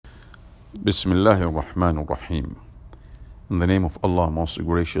Bismillahir Rahmanir Rahim. In the name of Allah, most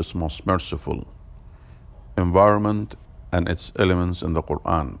gracious, most merciful. Environment and its elements in the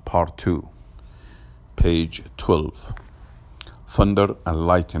Quran, Part 2, page 12. Thunder and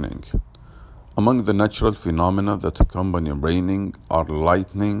lightning. Among the natural phenomena that accompany raining are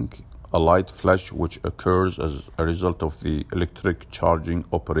lightning, a light flash which occurs as a result of the electric charging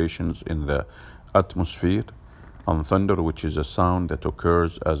operations in the atmosphere, and thunder, which is a sound that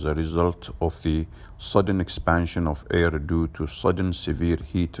occurs as a result of the sudden expansion of air due to sudden severe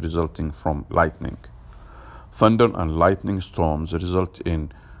heat resulting from lightning. Thunder and lightning storms result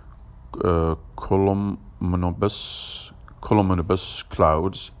in cumulonimbus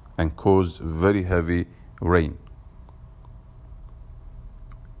clouds and cause very heavy rain.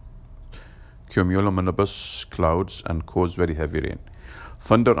 Cumulonimbus clouds and cause very heavy rain.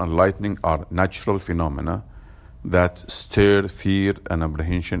 Thunder and lightning are natural phenomena that stir fear and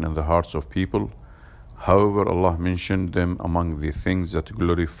apprehension in the hearts of people. However, Allah mentioned them among the things that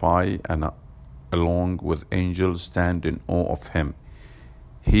glorify and along with angels stand in awe of Him.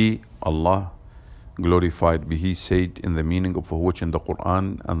 He, Allah, glorified be He said in the meaning of which in the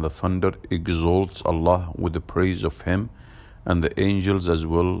Quran, and the thunder exalts Allah with the praise of Him, and the angels as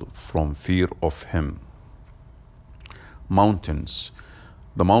well from fear of Him. Mountains.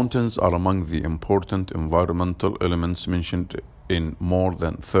 The mountains are among the important environmental elements mentioned in more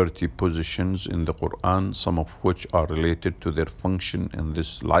than 30 positions in the Quran, some of which are related to their function in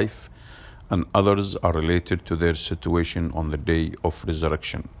this life, and others are related to their situation on the day of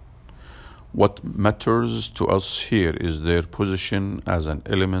resurrection. What matters to us here is their position as an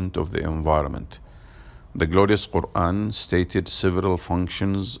element of the environment. The glorious Quran stated several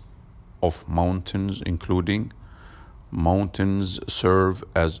functions of mountains, including: mountains serve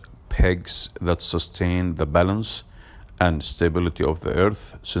as pegs that sustain the balance and stability of the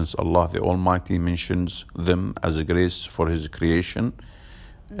earth, since Allah the Almighty mentions them as a grace for His creation.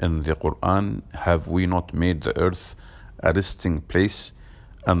 In the Quran, have we not made the earth a resting place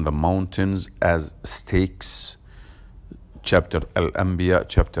and the mountains as stakes? Chapter Al-Anbiya,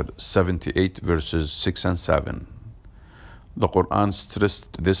 chapter 78, verses 6 and 7. The Quran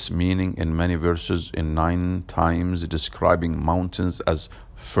stressed this meaning in many verses in 9 times, describing mountains as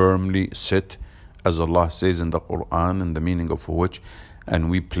firmly set, as Allah says in the Quran, in the meaning of which, and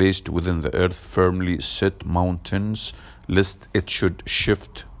we placed within the earth firmly set mountains, lest it should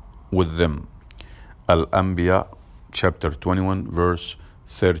shift with them. Al-Anbiya, chapter 21, verse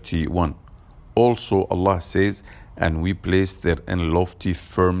 31. Also Allah says, and we placed therein lofty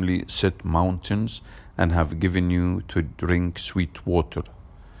firmly set mountains, and have given you to drink sweet water.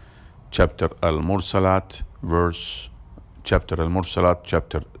 Chapter Al-Mursalat, chapter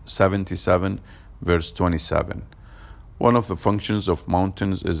 77, verse 27. One of the functions of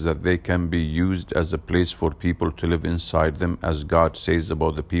mountains is that they can be used as a place for people to live inside them, as God says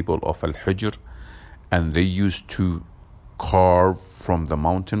about the people of Al-Hijr, and they used to carve from the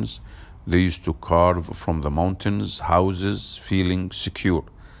mountains. They used to carve from the mountains houses, feeling secure.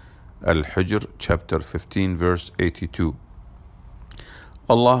 Al-Hijr, chapter 15, verse 82.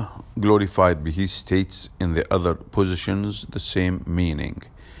 Allah, glorified be He, states in the other positions the same meaning.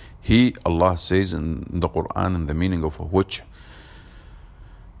 He, Allah, says in the Quran, in the meaning of which,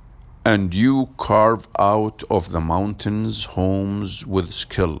 and you carve out of the mountains homes with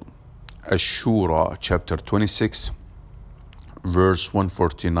skill. Ash-Shura, chapter 26, verse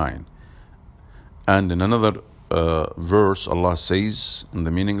 149. And in another verse, Allah says, in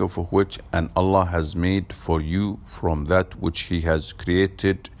the meaning of which, and Allah has made for you from that which He has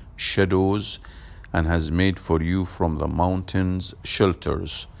created shadows, and has made for you from the mountains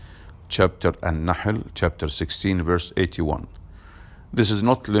shelters. Chapter An-Nahl, chapter 16, verse 81. This is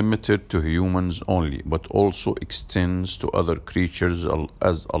not limited to humans only, but also extends to other creatures,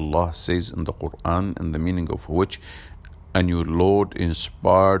 as Allah says in the Quran, in the meaning of which, and your Lord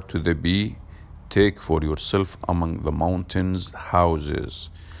inspired to the bee, take for yourself among the mountains houses.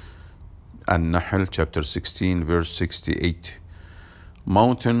 An-Nahl, chapter 16, verse 68.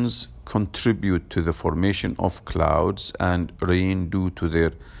 Mountains contribute to the formation of clouds and rain due to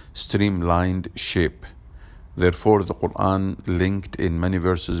their streamlined shape. Therefore, the Quran linked in many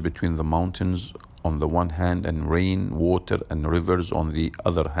verses between the mountains on the one hand and rain, water, and rivers on the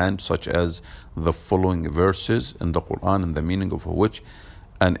other hand, such as the following verses in the Quran, in the meaning of which,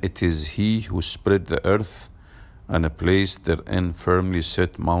 and it is He who spread the earth and placed therein firmly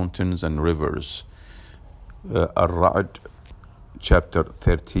set mountains and rivers. Ar-Ra'd, chapter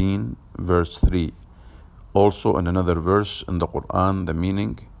 13, verse 3. Also in another verse in the Quran, the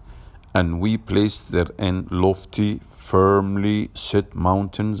meaning, And we placed therein lofty, firmly set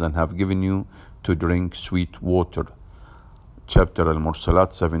mountains, and have given you to drink sweet water. Chapter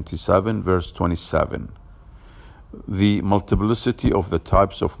Al-Mursalat 77, verse 27. The multiplicity of the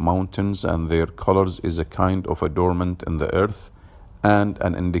types of mountains and their colors is a kind of adornment in the earth and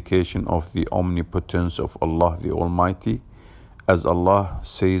an indication of the omnipotence of Allah the Almighty, as Allah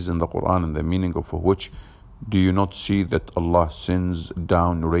says in the Quran, in the meaning of which, do you not see that Allah sends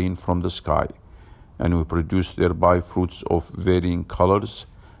down rain from the sky, and we produce thereby fruits of varying colors,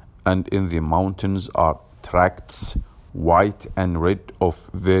 and in the mountains are tracts, white and red, of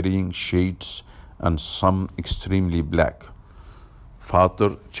varying shades, and some extremely black.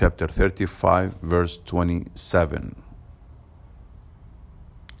 Fatir chapter 35 verse 27.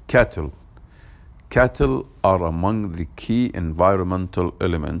 Cattle. Cattle are among the key environmental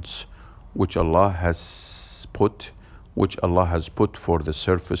elements which Allah has put for the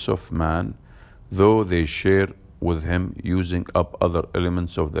surface of man, though they share with him using up other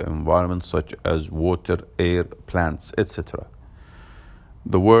elements of the environment such as water, air, plants, etc.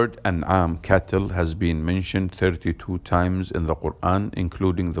 The word An'am, cattle, has been mentioned 32 times in the Quran,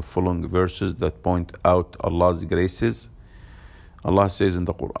 including the following verses that point out Allah's graces. Allah says in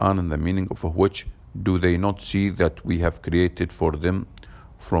the Quran, in the meaning of which, do they not see that we have created for them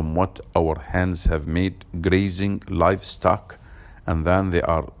from what our hands have made grazing livestock, and then they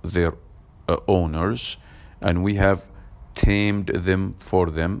are their owners, and we have tamed them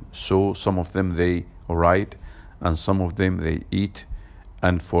for them, so some of them they ride, and some of them they eat,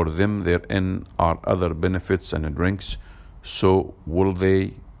 and for them therein are other benefits and drinks, so will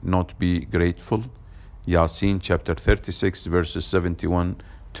they not be grateful? Yasin chapter 36 verses 71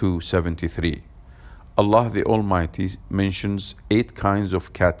 to 73. Allah the Almighty mentions 8 kinds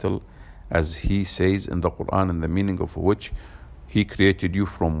of cattle, as He says in the Quran, in the meaning of which, He created you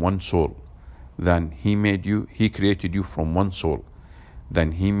from one soul. Then He created you from one soul.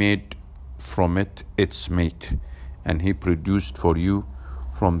 Then He made from it its mate, and He produced for you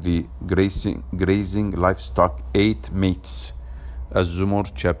from the grazing livestock 8 mates. Az-Zumur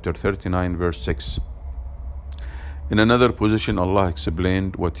chapter 39 verse 6. In another position, Allah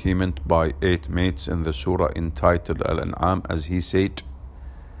explained what He meant by 8 mates in the surah entitled Al-An'am, as He said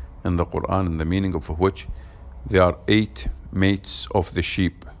in the Quran, in the meaning of which, there are 8 mates of the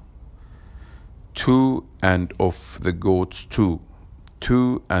sheep, 2, and of the goats 2,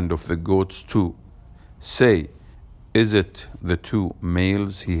 2, and of the goats 2. Say, is it the 2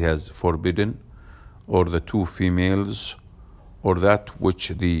 males He has forbidden, or the 2 females, or that which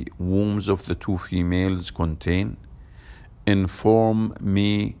the wombs of the 2 females contain? Inform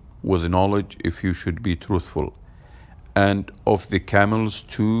me with knowledge if you should be truthful. And of the camels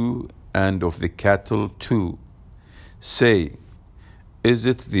 2, and of the cattle 2. Say, is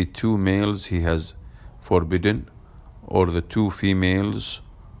it the 2 males He has forbidden, or the 2 females,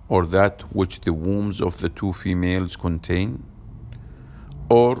 or that which the wombs of the 2 females contain?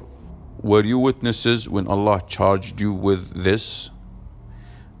 Or were you witnesses when Allah charged you with this?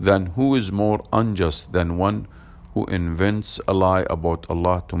 Then who is more unjust than one who invents a lie about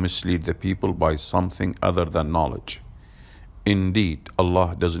Allah to mislead the people by something other than knowledge? Indeed,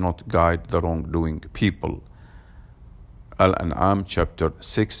 Allah does not guide the wrongdoing people. Al-An'am chapter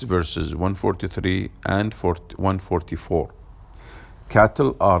 6 verses 143 and 144.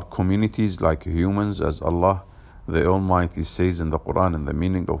 Cattle are communities like humans, as Allah the Almighty says in the Quran, in the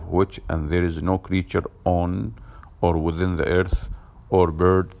meaning of which, and there is no creature on or within the earth or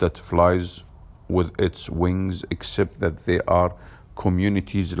bird that flies with its wings except that they are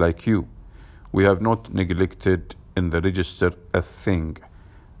communities like you. We have not neglected in the register a thing,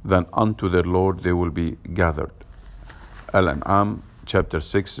 then unto their Lord they will be gathered. Al-An'am chapter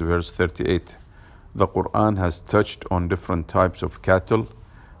 6 verse 38. The Quran has touched on different types of cattle,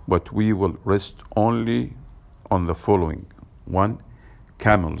 but we will rest only on the following. 1.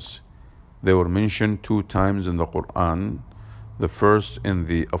 Camels. They were mentioned 2 times in the Quran, the first in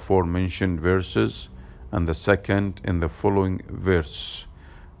the aforementioned verses, and the second in the following verse.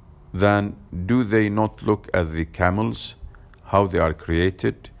 Then do they not look at the camels, how they are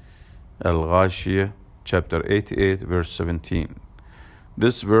created? Al-Ghashiyah chapter 88 verse 17.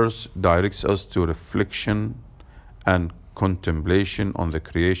 This verse directs us to reflection and contemplation on the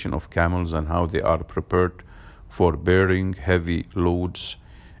creation of camels and how they are prepared for bearing heavy loads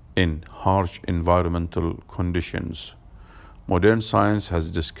in harsh environmental conditions. Modern science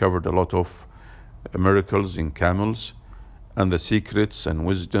has discovered a lot of miracles in camels and the secrets and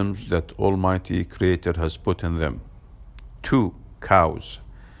wisdoms that Almighty Creator has put in them. 2. Cows.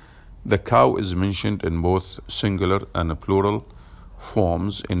 The cow is mentioned in both singular and plural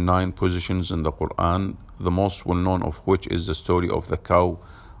forms in 9 positions in the Quran, the most well known of which is the story of the cow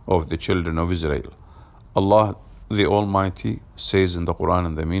of the children of Israel. Allah the Almighty says in the Quran,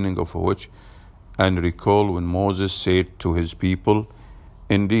 and the meaning of which, and recall when Moses said to his people,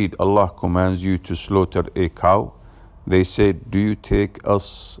 indeed Allah commands you to slaughter a cow. They said, do you take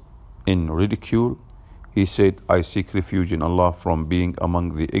us in ridicule? He said, I seek refuge in Allah from being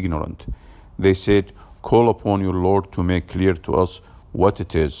among the ignorant. They said, call upon your Lord to make clear to us what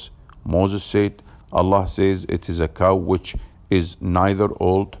it is. Moses said, Allah says it is a cow which is neither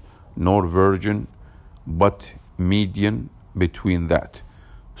old nor virgin, but median between that.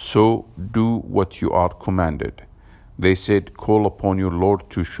 So do what you are commanded. They said, call upon your Lord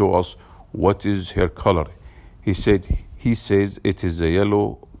to show us what is her color. He says it is a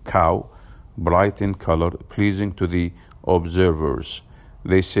yellow cow, bright in color, pleasing to the observers.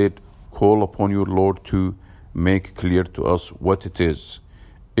 They said, call upon your Lord to make clear to us what it is.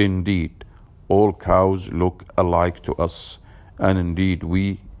 Indeed, all cows look alike to us, and indeed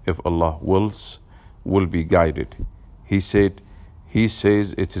we, if Allah wills, will be guided. He says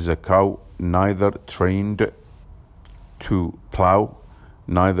it is a cow neither trained to plow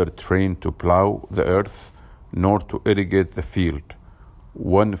the earth, nor to irrigate the field,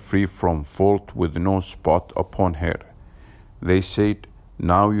 one free from fault with no spot upon her. They said,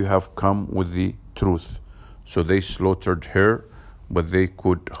 now you have come with the truth. So they slaughtered her, but they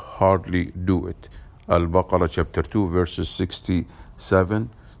could hardly do it. Al-Baqarah chapter 2 verses 67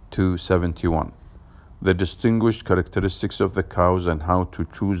 to 71. The distinguished characteristics of the cows and how to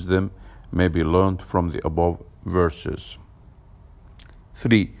choose them may be learned from the above verses.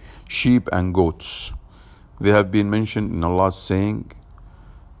 3. Sheep and goats. They have been mentioned in Allah's saying,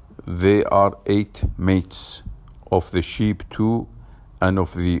 they are 8 mates, of the sheep 2 and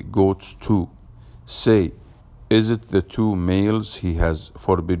of the goats 2. Say, is it the 2 males he has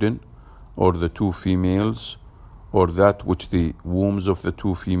forbidden, or the 2 females, or that which the wombs of the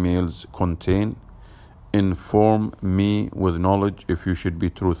 2 females contain? Inform me with knowledge if you should be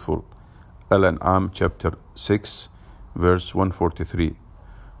truthful. Al-An'am chapter 6 verse 143.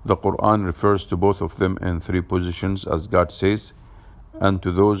 The Quran refers to both of them in 3 positions, as God says, and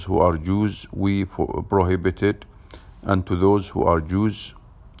to those who are Jews we prohibited, and to those who are Jews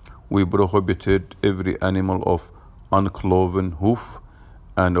we prohibited every animal of uncloven hoof,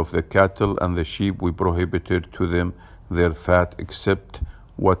 and of the cattle and the sheep we prohibited to them their fat, except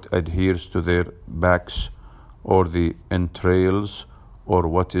what adheres to their backs, or the entrails, or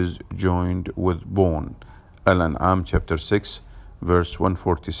what is joined with bone. Al-An'am chapter 6 verse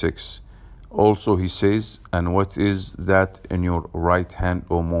 146. Also he says, and what is that in your right hand,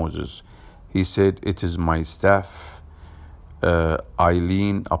 O Moses? He said, it is my staff. I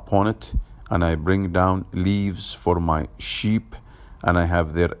lean upon it, and I bring down leaves for my sheep, and I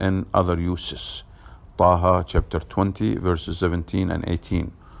have therein other uses. Taha chapter 20 verses 17 and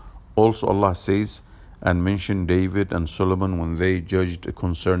 18. Also Allah says, and mentioned David and Solomon when they judged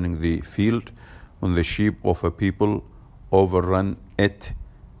concerning the field, when the sheep of a people overrun it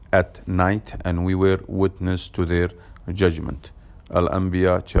at night, and we were witness to their judgment.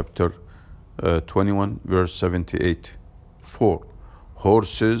 Al-Anbiya chapter 21 verse 78. 4.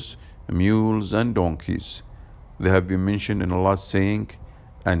 Horses, mules and donkeys. They have been mentioned in Allah's saying,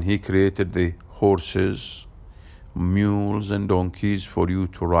 and He created the horses, mules and donkeys for you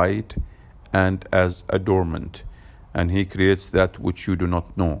to ride, and as adornment, and He creates that which you do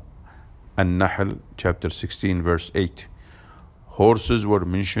not know. An-Nahl chapter 16 verse 8. Horses were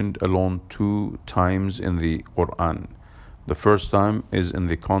mentioned alone 2 times in the Quran. The first time is in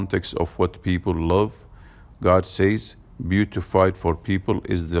the context of what people love. God says, beautified for people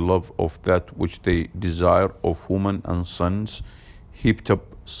is the love of that which they desire of women and sons, heaped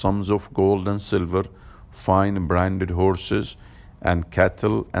up sums of gold and silver, fine branded horses and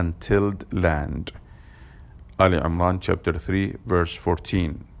cattle and tilled land. Ali Imran chapter 3 verse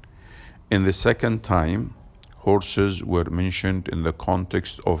 14. In the second time, horses were mentioned in the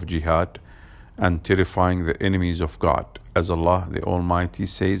context of jihad and terrifying the enemies of God, as Allah the Almighty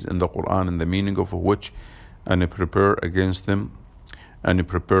says in the Quran, in the meaning of which, and prepare against them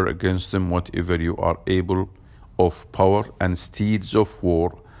whatever you are able of power and steeds of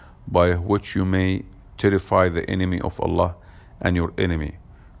war, by which you may terrify the enemy of Allah and your enemy.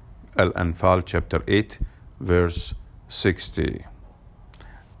 Al-Anfal chapter 8 verse 60.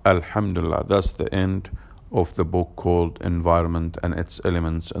 Alhamdulillah, that's the end of the book called Environment and Its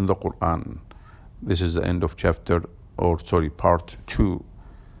Elements in the Quran. This is the end of part 2.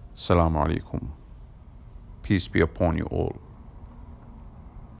 Assalamu alaikum. Peace be upon you all.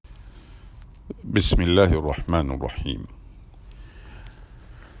 Bismillahir Rahmanir Rahim.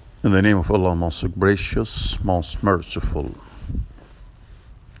 In the name of Allah, most gracious, most merciful.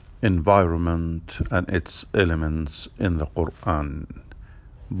 Environment and its elements in the Quran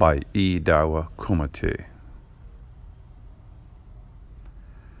by E-Dawah Committee.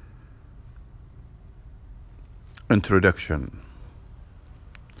 Introduction.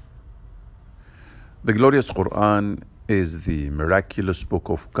 The glorious Quran is the miraculous book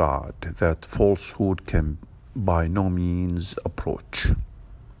of God that falsehood can by no means approach.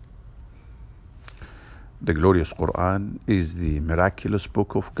 The glorious Quran is the miraculous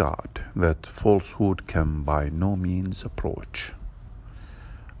book of God that falsehood can by no means approach.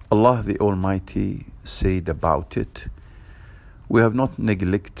 Allah the Almighty said about it, "We have not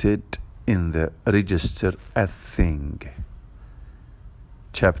neglected in the register a thing."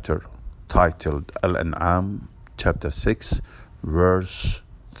 Chapter titled Al-An'am, chapter 6, verse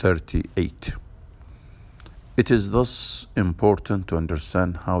 38. It is thus important to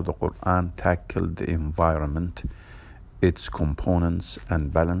understand how the Quran tackled the environment, its components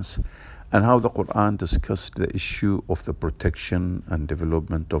and balance, and how the Quran discussed the issue of the protection and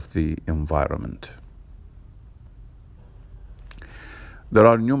development of the environment. There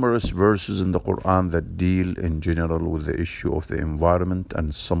are numerous verses in the Quran that deal in general with the issue of the environment,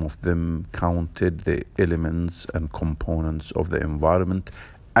 and some of them counted the elements and components of the environment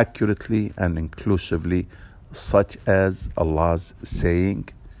accurately and inclusively, such as Allah's saying,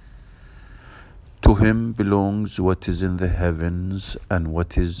 "To him belongs what is in the heavens and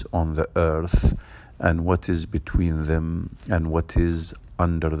what is on the earth and what is between them and what is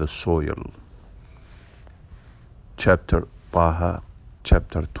under the soil." Chapter Taha,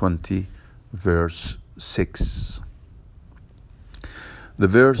 chapter 20, verse 6. The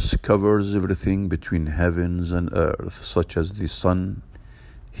verse covers everything between heavens and earth, such as the sun,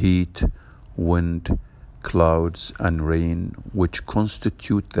 heat, wind, clouds, and rain, which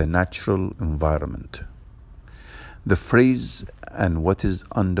constitute the natural environment. The phrase "and what is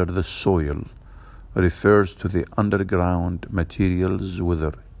under the soil" refers to the underground materials,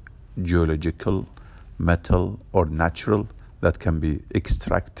 whether geological, metal, or natural, that can be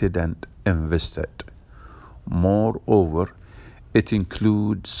extracted and invested. Moreover, it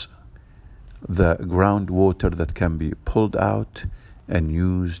includes the groundwater that can be pulled out and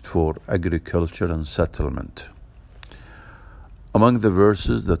used for agriculture and settlement. Among the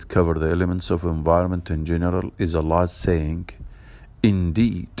verses that cover the elements of environment in general is Allah's saying,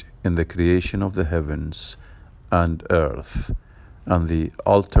 "Indeed, in the creation of the heavens and earth, and the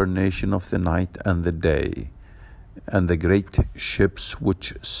alternation of the night and the day, and the great ships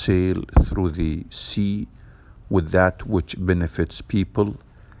which sail through the sea with that which benefits people,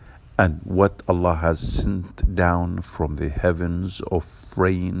 and what Allah has sent down from the heavens of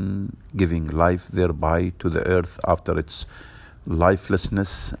rain, giving life thereby to the earth after its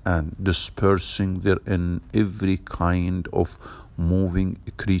lifelessness, and dispersing therein every kind of moving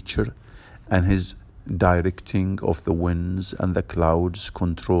creature, and His directing of the winds and the clouds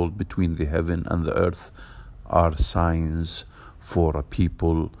controlled between the heaven and the earth, are signs for a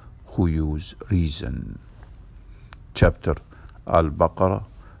people who use reason." Chapter Al-Baqarah,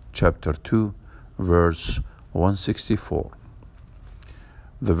 chapter 2, verse 164.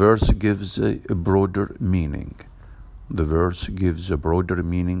 The verse gives a broader meaning. The verse gives a broader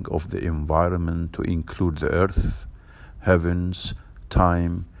meaning of the environment to include the earth, heavens,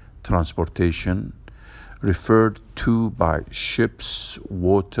 time, transportation, referred to by ships,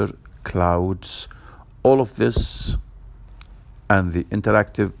 water, clouds. All of this and the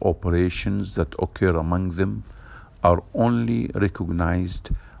interactive operations that occur among them are only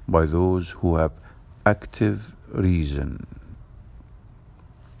recognized by those who have active reason.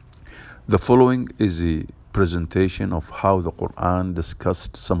 The following is a presentation of how the Quran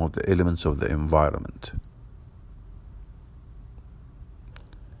discussed some of the elements of the environment.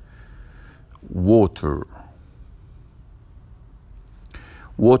 Water.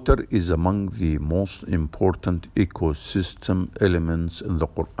 Water is among the most important ecosystem elements in the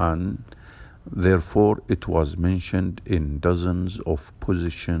Quran. Therefore, it was mentioned in dozens of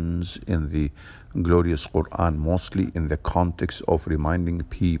positions in the glorious Quran, mostly in the context of reminding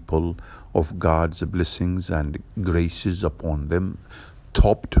people of God's blessings and graces upon them,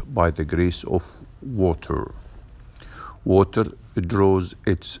 topped by the grace of water. Water draws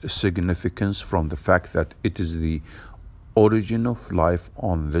its significance from the fact that it is the origin of life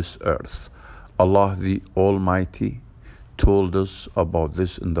on this earth. Allah the Almighty told us about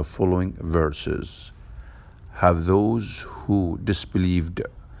this in the following verses. "Have those who disbelieved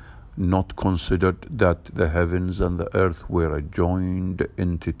not considered that the heavens and the earth were a joined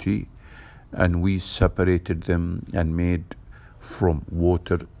entity, and we separated them and made from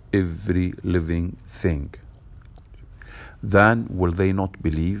water every living thing. Then will they not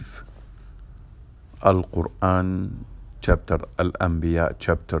believe? Al-Quran, chapter Al-Anbiya,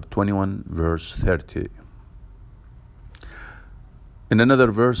 chapter 21, verse 30. In another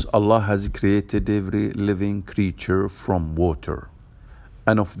verse, Allah has created every living creature from water,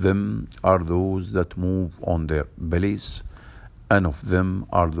 and of them are those that move on their bellies, and of them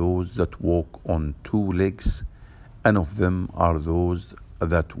are those that walk on two legs, and of them are those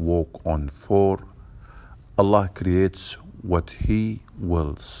that walk on four. Allah creates what He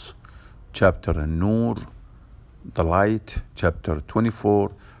wills. Chapter An-Nur, the light, chapter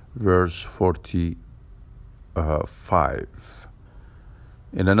 24, verse 45.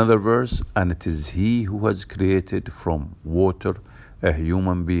 In another verse, and it is He who has created from water a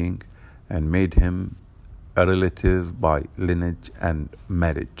human being and made him a relative by lineage and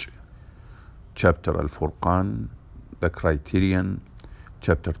marriage. Chapter Al-Furqan, the Criterion,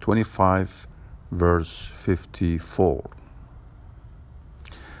 chapter 25, verse 54.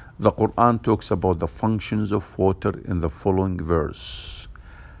 The Quran talks about the functions of water in the following verse.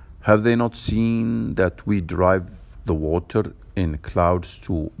 Have they not seen that we drive the water in clouds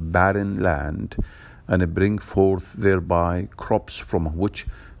to barren land and bring forth thereby crops from which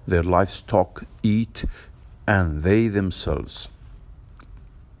their livestock eat, and they themselves?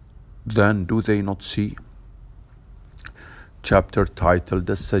 Then do they not see? Chapter titled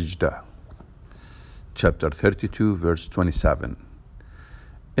The Sajda, chapter 32, verse 27.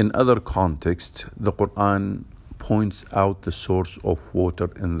 In other contexts, the Quran points out the source of water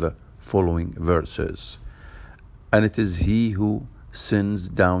in the following verses. And it is He who sends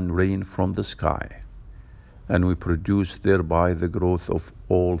down rain from the sky, and we produce thereby the growth of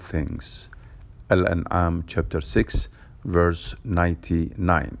all things. Al-An'am, chapter 6, verse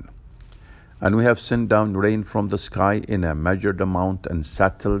 99. And we have sent down rain from the sky in a measured amount and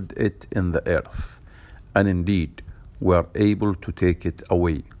settled it in the earth. And indeed, we are able to take it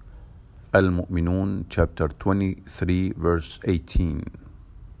away. Al-Mu'minun, chapter 23, verse 18.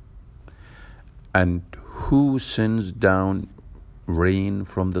 And who sends down rain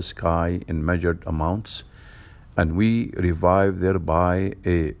from the sky in measured amounts, and we revive thereby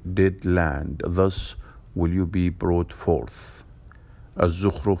a dead land, thus will you be brought forth.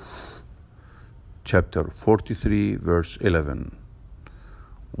 Az-Zukhruf, chapter 43, verse 11.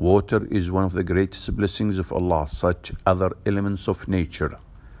 Water is one of the greatest blessings of Allah, such other elements of nature,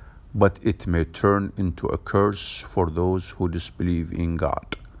 but it may turn into a curse for those who disbelieve in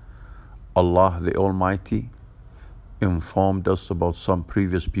God. Allah the Almighty informed us about some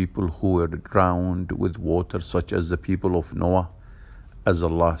previous people who were drowned with water, such as the people of Noah, as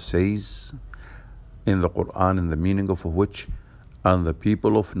Allah says in the Quran, in the meaning of which, and the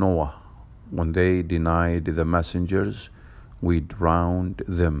people of Noah, when they denied the messengers, we drowned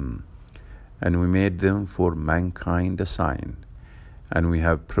them, and we made them for mankind a sign, and we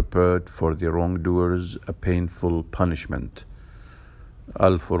have prepared for the wrongdoers a painful punishment.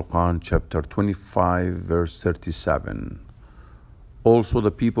 Al-Furqan, chapter 25, verse 37. Also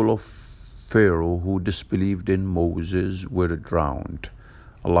the people of Pharaoh who disbelieved in Moses were drowned.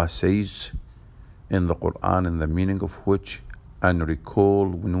 Allah says in the Quran, in the meaning of which, and recall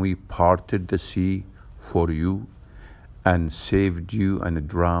when we parted the sea for you and saved you and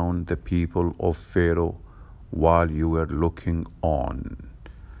drowned the people of Pharaoh while you were looking on.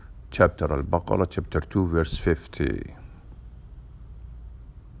 Chapter Al-Baqarah, chapter 2, verse 50.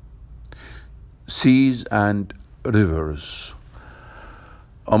 Seas and rivers.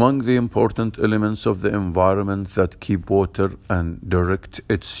 Among the important elements of the environment that keep water and direct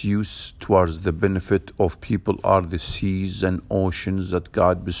its use towards the benefit of people are the seas and oceans that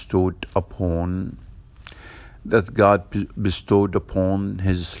God bestowed upon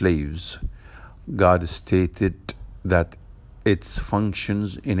His slaves. God stated that its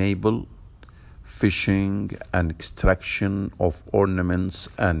functions enable fishing and extraction of ornaments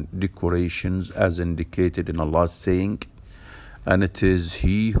and decorations, as indicated in Allah's saying, and it is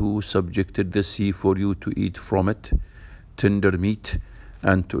He who subjected the sea for you to eat from it tender meat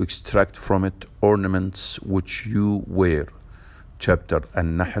and to extract from it ornaments which you wear. Chapter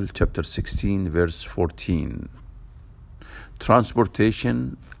An-Nahl, chapter 16, verse 14.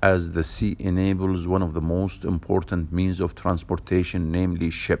 Transportation, as the sea enables one of the most important means of transportation, namely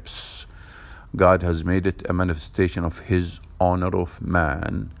ships. God has made it a manifestation of His honor of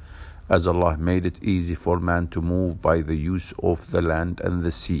man, as Allah made it easy for man to move by the use of the land and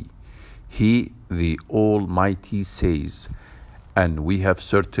the sea. He, the Almighty, says, and we have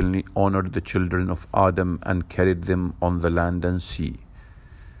certainly honored the children of Adam and carried them on the land and sea.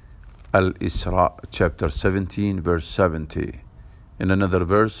 Al-Isra, chapter 17, verse 70. In another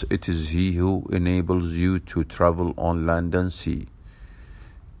verse, it is He who enables you to travel on land and sea.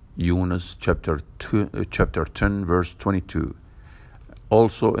 Yunus chapter 10 verse 22.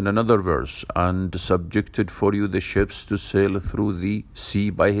 Also in another verse, and subjected for you the ships to sail through the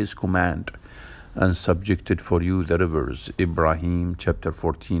sea by His command, and subjected for you the rivers. Ibrahim chapter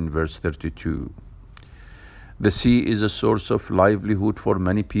 14 verse 32. The sea is a source of livelihood for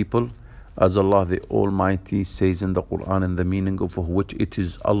many people, as Allah the Almighty says in the Quran, in the meaning of which it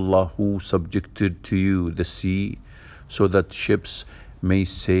is Allah who subjected to you the sea, so that ships may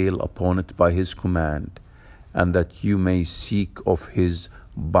sail upon it by His command, and that you may seek of His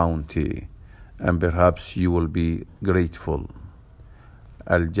bounty, and perhaps you will be grateful.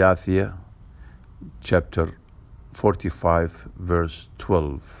 Al-Jathiyah chapter 45 verse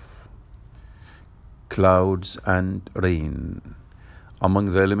 12. Clouds and rain.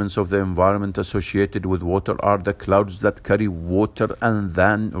 Among the elements of the environment associated with water are the clouds that carry water and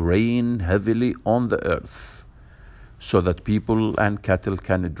then rain heavily on the earth, so that people and cattle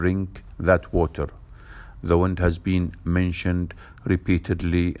can drink that water. The wind has been mentioned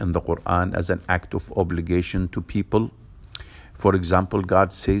repeatedly in the Quran as an act of obligation to people. For example,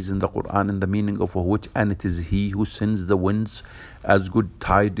 God says in the Quran, in the meaning of which, and it is He who sends the winds as good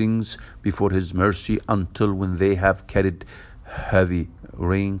tidings before His mercy, until when they have carried heavy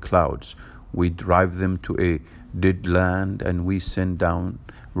rain clouds, we drive them to a dead land, and we send down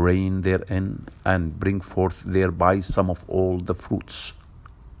rain therein, and bring forth thereby some of all the fruits.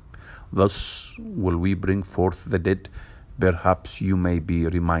 Thus will we bring forth the dead, perhaps you may be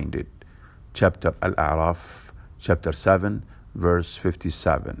reminded. Chapter Al-A'raf, chapter 7, verse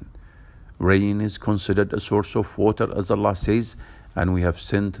 57. Rain is considered a source of water, as Allah says, and we have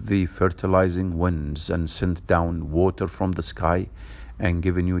sent the fertilizing winds and sent down water from the sky and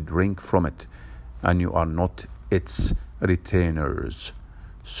given you drink from it, and you are not its retainers.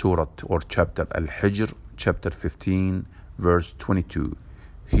 Surah or chapter Al-Hijr, chapter 15, verse 22.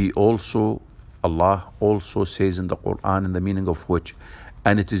 Allah also says in the Quran, in the meaning of which,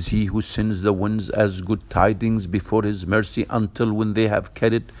 and it is He who sends the winds as good tidings before His mercy, until when they have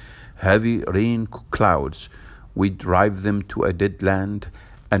carried heavy rain clouds, we drive them to a dead land,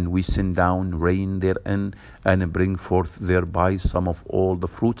 and we send down rain therein, and bring forth thereby some of all the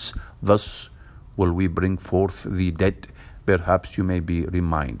fruits. Thus will we bring forth the dead, perhaps you may be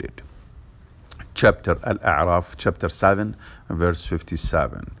reminded. Chapter Al-A'raf, chapter 7, verse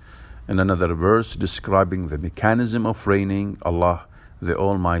 57. In another verse describing the mechanism of raining, Allah the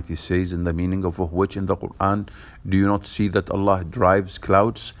Almighty says, in the meaning of which in the Quran, do you not see that Allah drives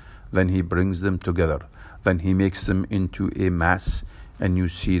clouds? Then He brings them together. Then He makes them into a mass, and you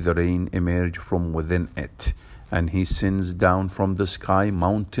see the rain emerge from within it. And He sends down from the sky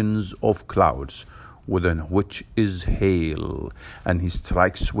mountains of clouds, within which is hail. And He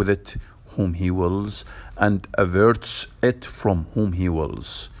strikes with it whom He wills, and averts it from whom He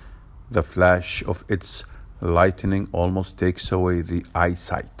wills. The flash of its lightning almost takes away the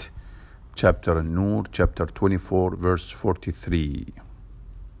eyesight. Chapter An-Nur, chapter 24, verse 43.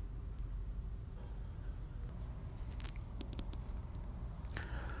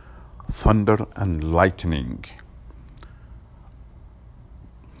 Thunder and lightning.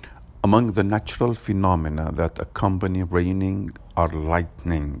 Among the natural phenomena that accompany raining are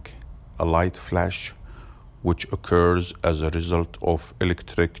lightning, a light flash which occurs as a result of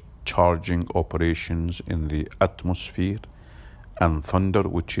electric charging operations in the atmosphere, and thunder,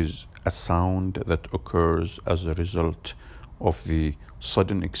 which is a sound that occurs as a result of the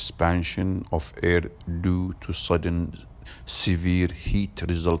sudden expansion of air due to sudden severe heat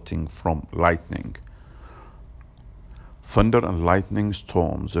resulting from lightning. Thunder and lightning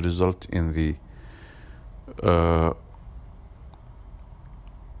storms result in the